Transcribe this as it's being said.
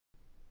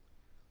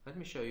Let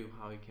me show you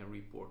how you can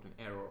report an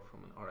error from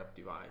an RF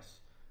device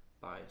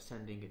by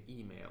sending an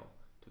email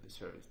to the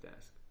service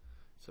desk.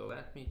 So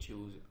let me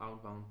choose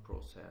outbound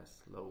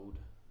process, load,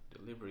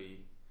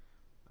 delivery.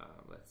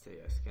 Let's say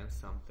I scan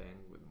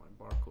something with my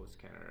barcode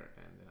scanner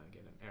and then I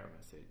get an error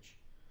message.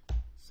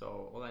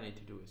 So all I need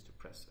to do is to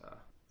press a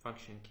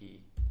function key,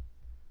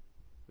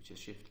 which is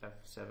Shift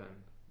F7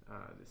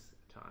 this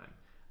time.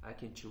 I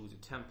can choose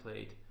a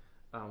template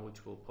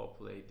which will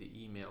populate the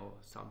email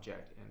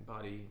subject and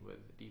body with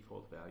the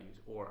default values,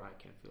 or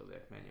I can fill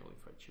that manually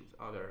if I choose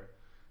other.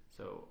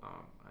 So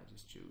I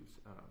just choose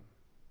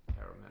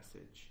error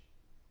message,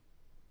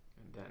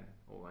 and then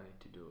all I need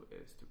to do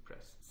is to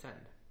press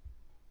send.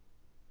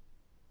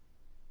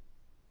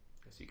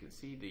 As you can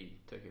see, the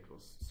ticket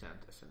was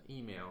sent as an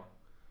email,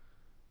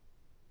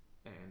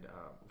 and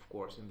of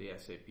course in the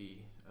SAP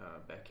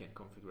backend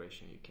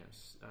configuration you can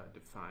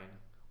define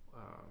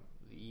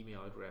the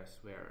email address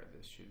where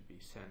this should be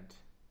sent.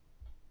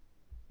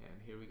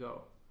 And here we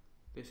go.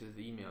 This is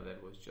the email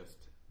that was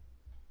just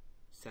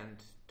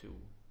sent to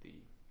the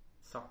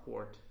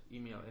support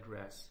email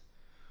address.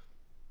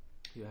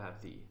 You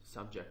have the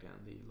subject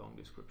and the long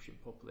description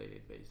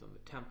populated based on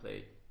the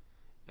template,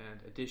 and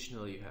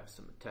additionally you have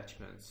some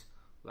attachments,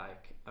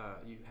 like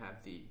you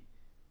have the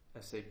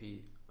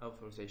SAP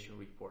authorization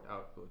report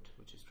output,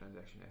 which is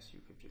transaction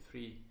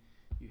SU53.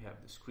 You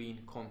have the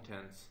screen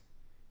contents.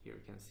 Here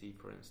you can see,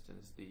 for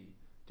instance, the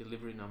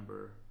delivery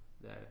number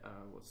that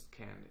was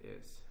scanned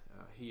is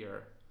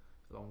here,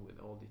 along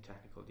with all the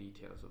technical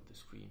details of the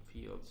screen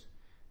fields,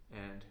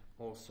 and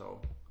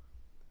also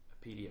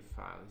a PDF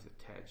file is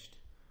attached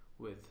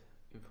with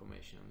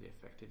information on the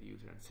affected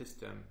user and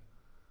system,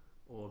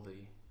 all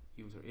the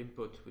user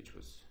input, which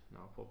was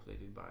now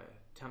populated by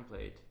a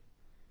template,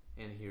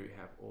 and here you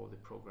have all the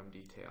program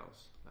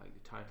details like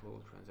the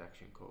title,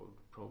 transaction code,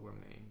 program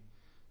name,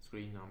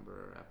 screen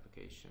number,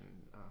 application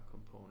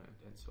component,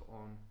 and so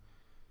on.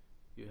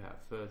 You have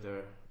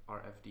further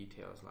RF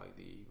details like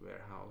the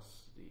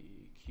warehouse,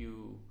 the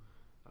queue,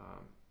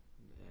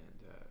 and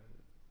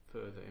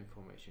further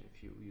information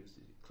if you use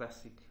the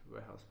classic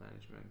warehouse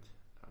management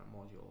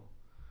module.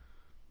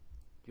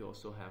 You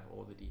also have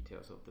all the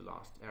details of the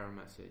last error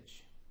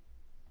message.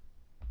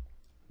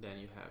 Then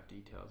you have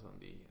details on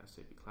the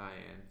SAP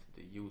client,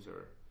 the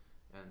user,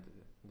 and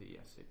the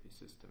SAP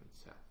system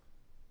itself.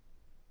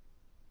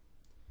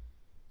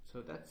 So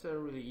that's a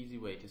really easy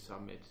way to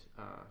submit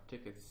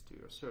tickets to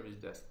your service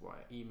desk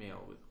via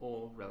email with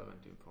all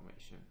relevant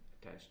information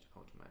attached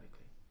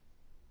automatically.